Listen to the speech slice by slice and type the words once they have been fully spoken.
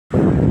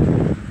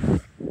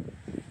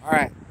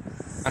Alright,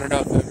 I don't know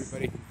if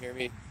everybody can hear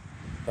me,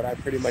 but I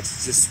pretty much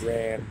just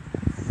ran,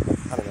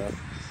 I don't know,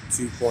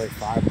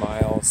 2.5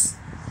 miles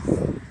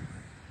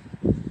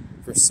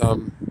for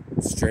some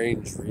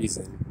strange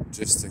reason,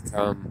 just to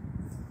come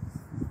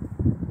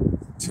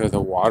to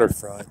the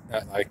waterfront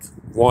at like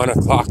 1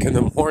 o'clock in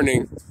the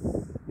morning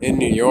in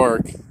New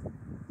York.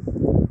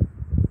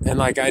 And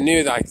like I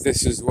knew like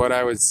this is what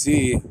I would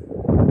see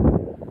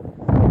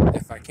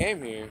if I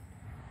came here.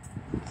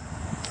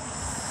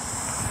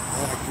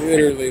 Like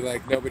literally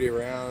like nobody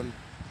around.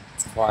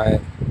 It's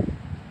quiet,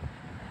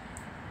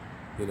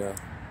 you know.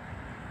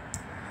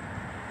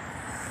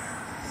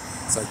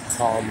 It's like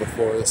calm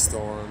before the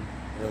storm,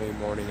 early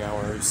morning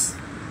hours.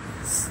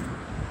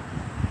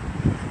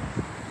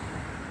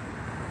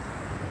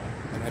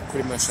 And I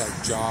pretty much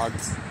like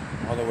jogged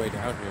all the way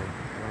down here.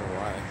 I don't know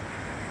why.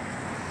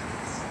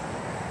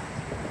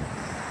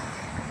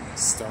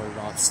 Started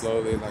off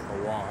slowly like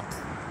a walk,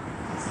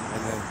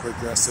 and then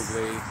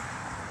progressively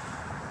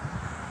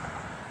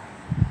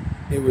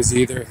it was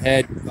either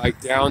head like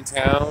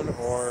downtown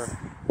or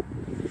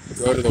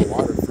go to the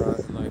waterfront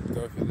and like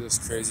go through this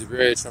crazy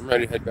bridge. I'm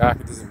ready to head back.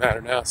 It doesn't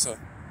matter now. So,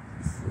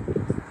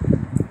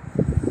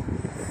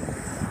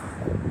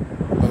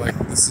 but like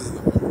this is the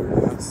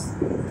overpass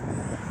in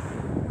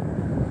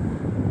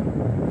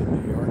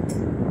New York,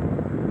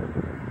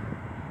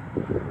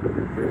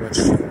 pretty much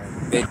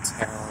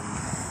midtown.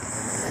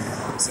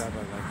 Is that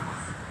like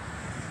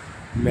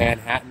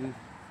Manhattan?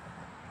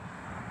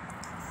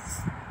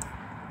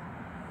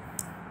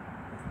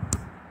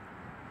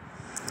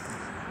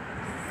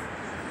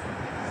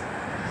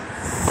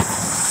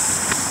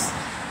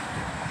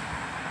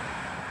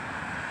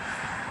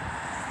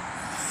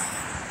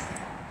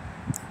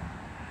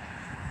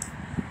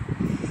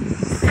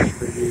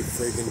 Pretty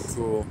freaking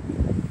cool.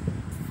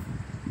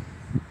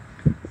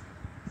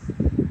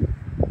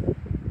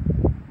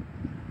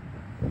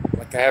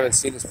 Like I haven't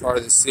seen this part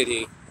of the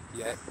city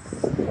yet,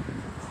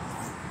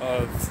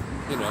 of,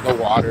 you know, the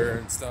water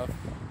and stuff.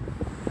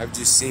 I've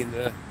just seen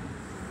the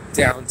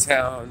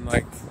downtown,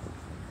 like,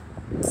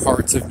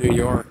 parts of New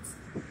York,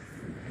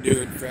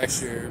 new and fresh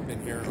here.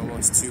 Been here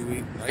almost 2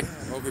 weeks, like,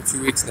 over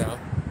 2 weeks now.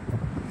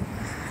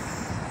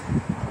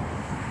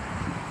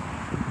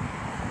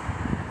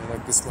 And,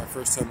 like, this is my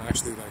first time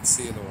actually, like,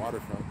 seeing the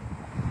waterfront.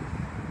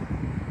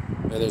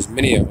 And there's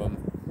many of them.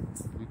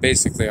 I'm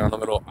basically on a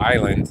little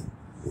island.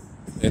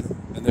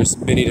 And there's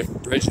many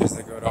different bridges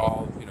that go to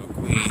all, you know,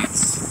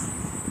 Queens,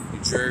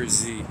 New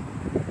Jersey,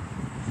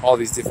 all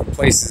these different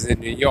places in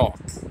New York.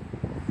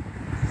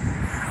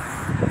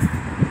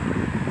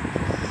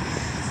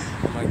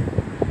 And like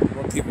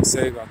what people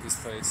say about this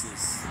place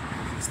is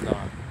just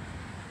not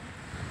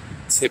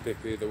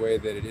typically the way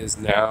that it is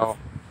now.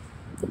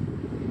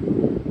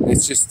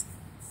 It's just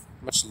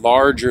much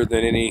larger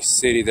than any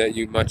city that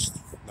you much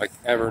like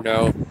ever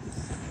know.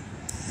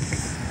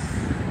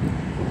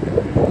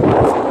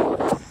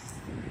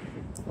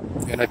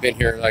 And I've been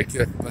here like,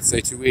 let's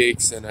say 2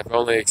 weeks, and I've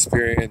only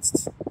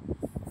experienced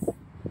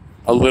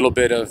a little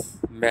bit of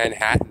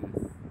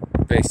Manhattan,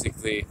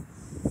 basically,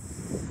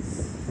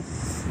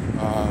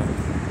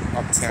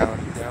 uptown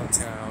and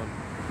downtown,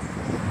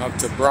 up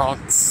to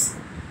Bronx,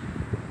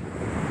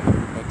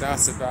 but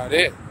that's about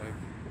it. Like,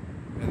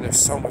 and there's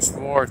so much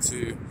more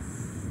to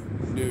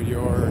New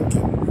York,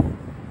 and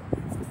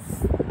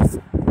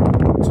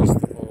just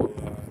the whole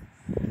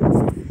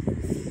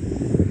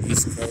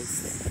East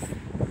Coast.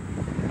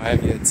 I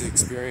have yet to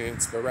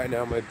experience, but right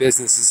now my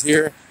business is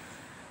here.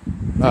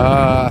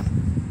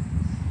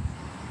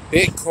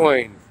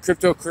 Bitcoin,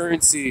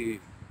 cryptocurrency,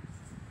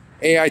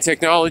 AI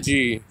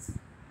technology,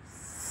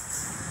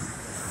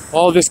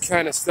 all this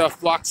kind of stuff,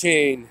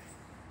 blockchain,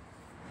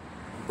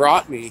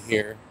 brought me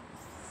here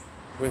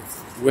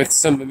with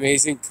some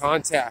amazing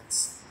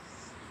contacts.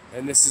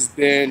 And this has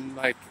been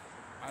like,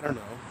 I don't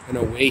know, an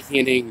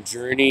awakening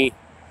journey,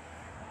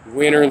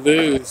 win or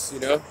lose, you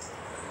know?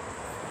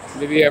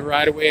 Maybe I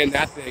ride away in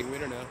that thing, we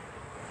don't know.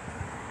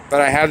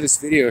 But I have this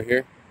video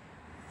here,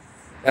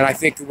 and I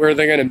think where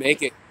they're gonna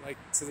make it, like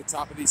to the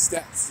top of these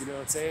steps, you know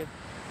what I'm saying?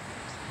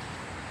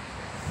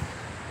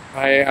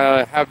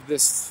 I have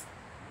this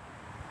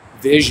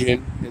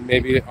vision, and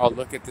maybe I'll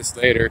look at this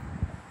later,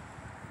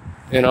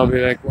 and I'll be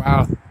like,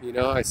 wow, you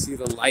know, I see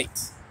the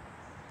light.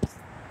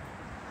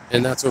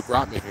 And that's what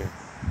brought me here.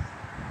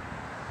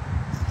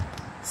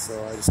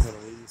 So I just gotta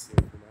leave this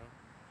here for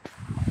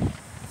now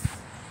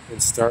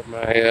and start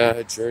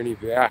my journey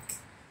back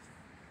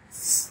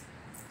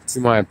to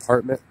my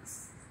apartment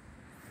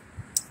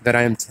that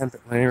I am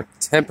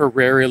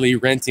temporarily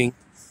renting.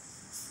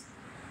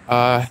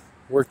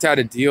 Worked out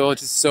a deal. It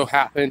just so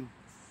happened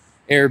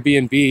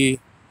Airbnb,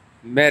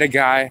 met a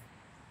guy,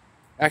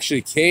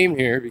 actually came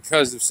here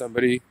because of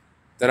somebody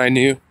that I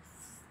knew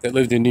that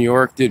lived in New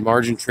York, did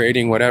margin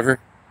trading, whatever.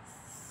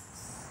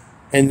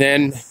 And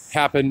then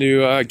happened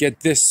to get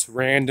this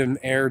random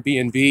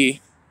Airbnb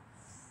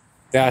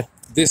that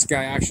this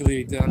guy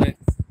actually done it,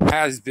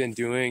 has been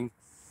doing,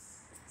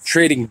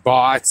 trading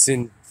bots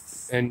and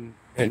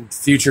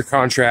future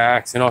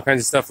contracts and all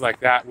kinds of stuff like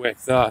that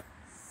with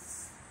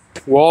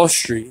Wall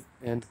Street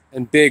and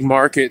big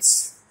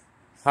markets,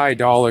 high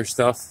dollar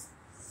stuff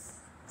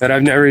that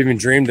I've never even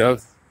dreamed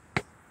of.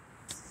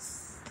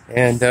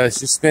 And it's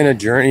just been a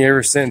journey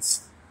ever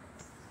since.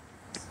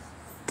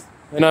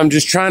 And I'm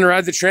just trying to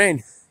ride the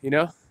train, you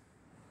know?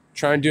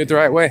 Trying to do it the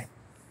right way.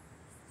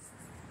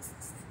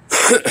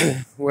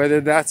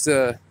 Whether that's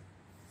I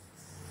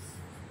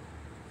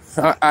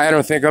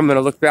don't think I'm going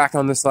to look back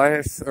on this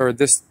life or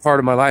this part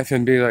of my life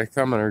and be like,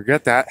 I'm going to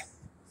regret that.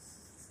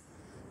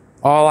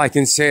 All I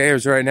can say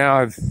is right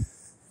now,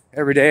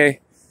 every day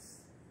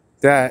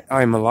that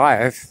I'm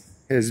alive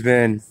has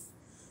been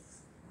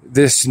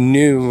this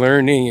new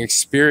learning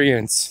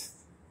experience.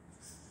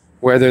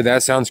 Whether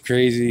that sounds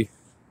crazy,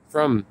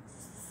 from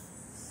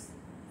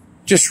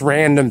just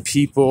random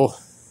people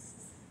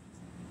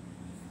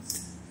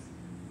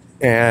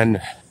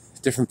and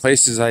different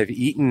places I've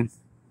eaten.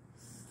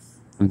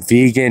 I'm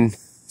vegan,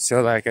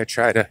 so like I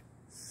try to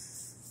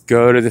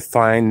go to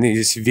find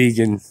these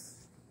vegan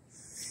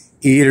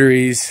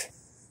eateries.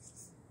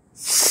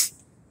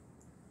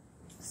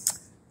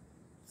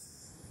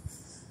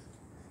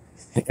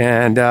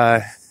 And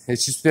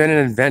it's just been an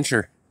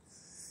adventure.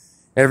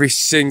 Every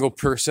single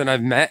person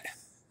I've met,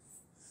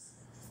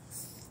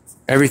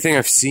 everything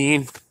I've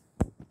seen,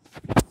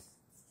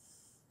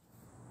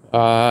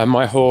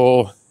 my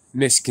whole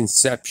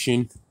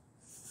misconception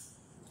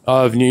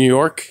of New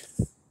York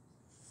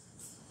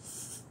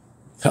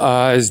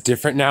is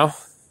different now.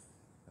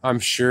 I'm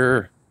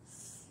sure,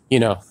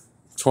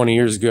 20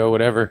 years ago,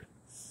 whatever,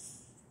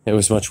 it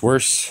was much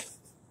worse.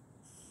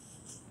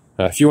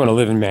 If you want to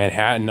live in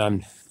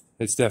Manhattan,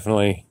 it's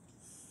definitely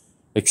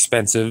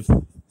expensive.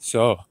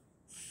 So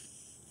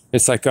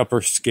it's like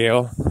upper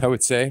scale, I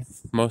would say,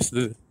 most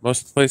of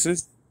the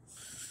places.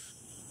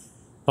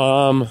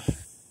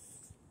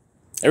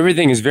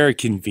 Everything is very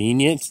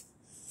convenient.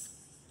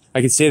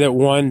 I could say that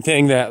one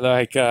thing that,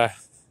 like,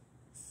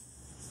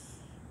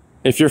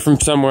 if you're from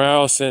somewhere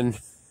else and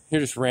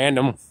you're just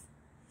random,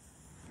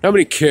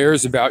 nobody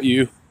cares about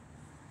you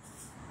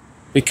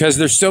because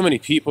there's so many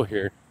people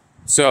here.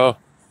 So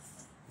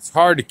it's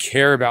hard to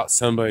care about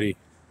somebody.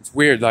 It's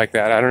weird like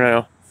that. I don't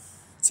know.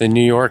 It's a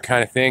New York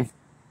kind of thing.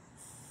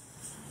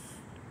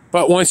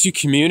 But once you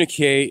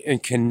communicate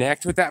and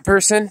connect with that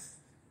person,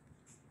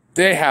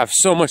 they have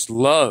so much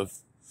love.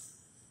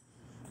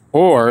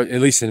 Or,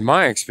 at least in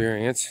my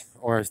experience,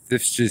 or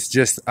this is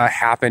just a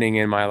happening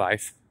in my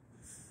life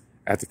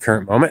at the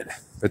current moment,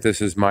 but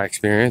this is my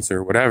experience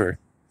or whatever.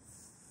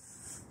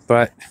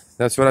 But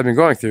that's what I've been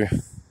going through.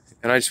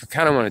 And I just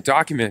kind of want to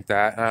document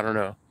that. I don't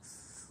know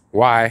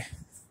why,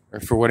 or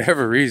for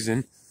whatever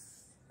reason,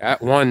 at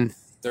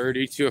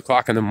 1:30, 2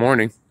 o'clock in the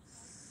morning,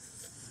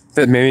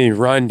 that made me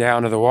run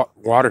down to the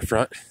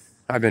waterfront.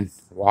 I've been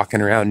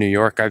walking around New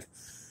York.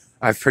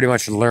 I've pretty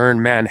much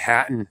learned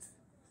Manhattan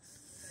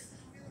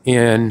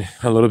in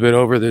a little bit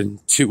over than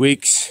 2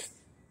 weeks.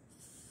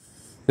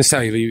 This is how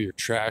you leave your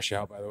trash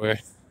out, by the way.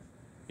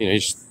 You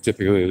just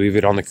typically leave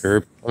it on the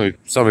curb.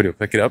 Somebody will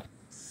pick it up.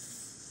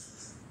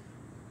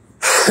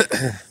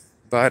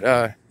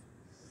 But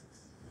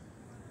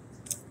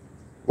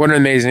what an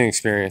amazing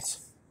experience.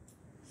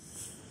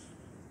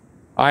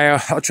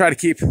 I'll try to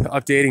keep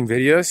updating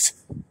videos.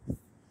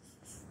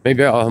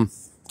 Maybe I'll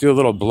do a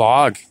little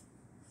blog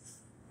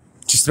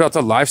just about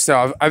the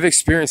lifestyle. I've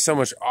experienced so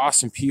much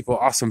awesome people,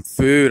 awesome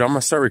food. I'm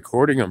gonna start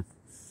recording them.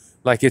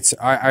 Like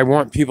I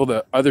want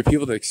other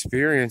people to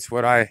experience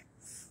what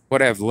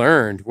I've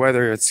learned,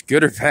 whether it's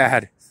good or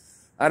bad.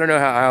 I don't know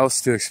how else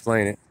to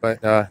explain it,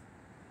 but I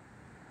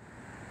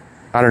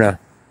don't know.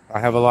 I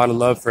have a lot of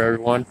love for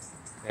everyone,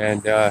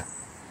 and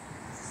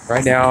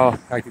right now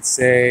I could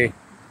say,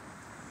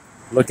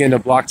 look into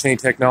blockchain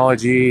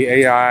technology,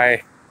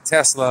 AI,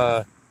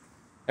 Tesla.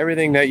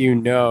 Everything that you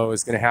know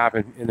is going to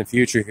happen in the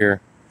future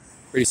here.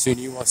 Pretty soon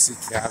you won't see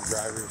cab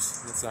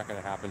drivers. That's not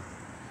going to happen.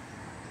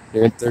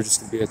 They're just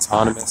going to be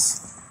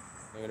autonomous.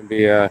 They're going to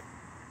be, I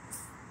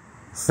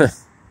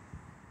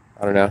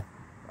don't know.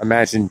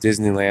 Imagine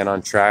Disneyland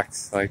on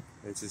tracks. Like,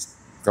 it's just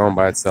going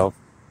by itself.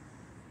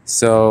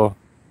 So,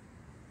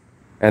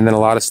 and then a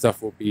lot of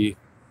stuff will be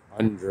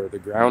under the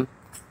ground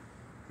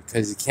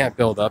because you can't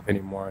build up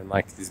anymore in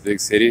like these big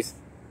cities.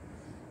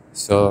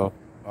 So,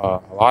 a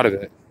lot of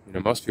it,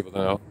 most people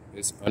don't know,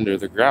 is under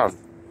the ground.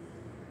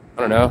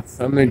 I don't know.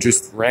 I'm going to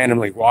just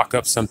randomly walk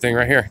up something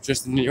right here,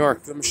 just in New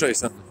York. Let me show you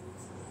something.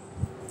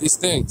 These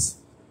things,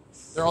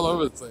 they're all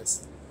over the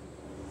place.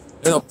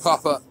 They'll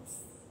pop up.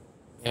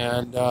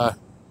 And I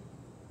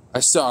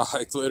saw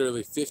like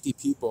literally 50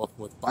 people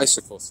with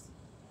bicycles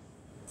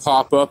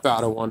pop up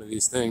out of one of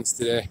these things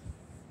today.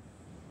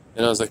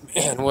 And I was like,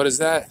 man, what is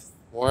that?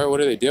 What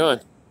are they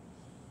doing?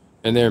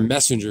 And they're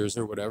messengers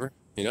or whatever,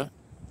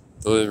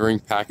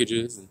 delivering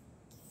packages and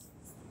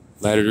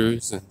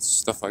letters and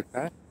stuff like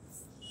that.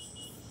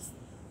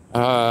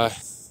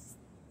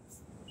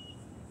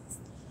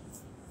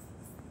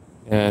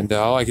 And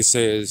all I can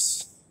say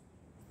is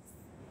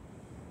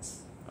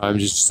I'm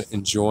just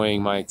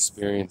enjoying my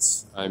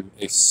experience. I'm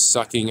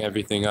sucking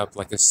everything up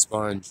like a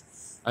sponge.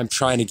 I'm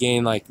trying to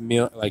gain like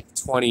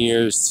 20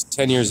 years,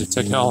 10 years of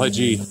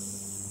technology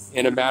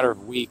in a matter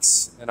of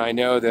weeks, and I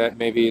know that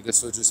maybe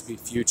this will just be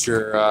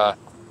future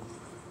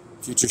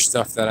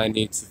stuff that I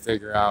need to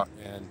figure out,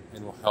 and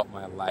will help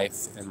my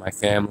life and my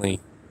family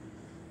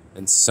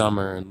and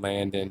Summer and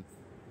Landon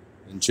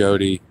and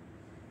Jody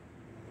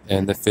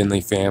and the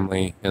Finley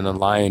family and the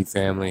Lyon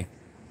family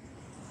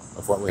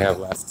of what we have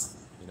left.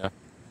 You know,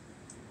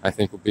 I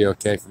think we'll be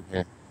okay from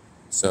here.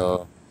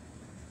 So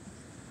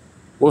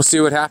we'll see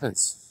what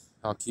happens.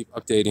 I'll keep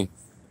updating.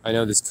 I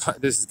know this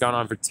has gone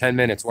on for 10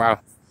 minutes.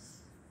 Wow.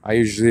 I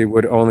usually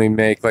would only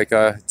make like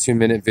a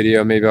 2-minute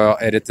video. Maybe I'll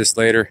edit this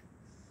later.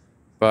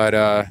 But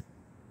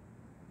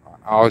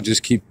I'll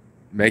just keep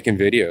making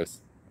videos.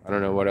 I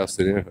don't know what else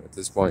to do at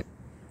this point.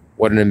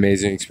 What an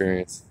amazing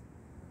experience.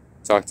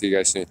 Talk to you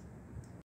guys soon.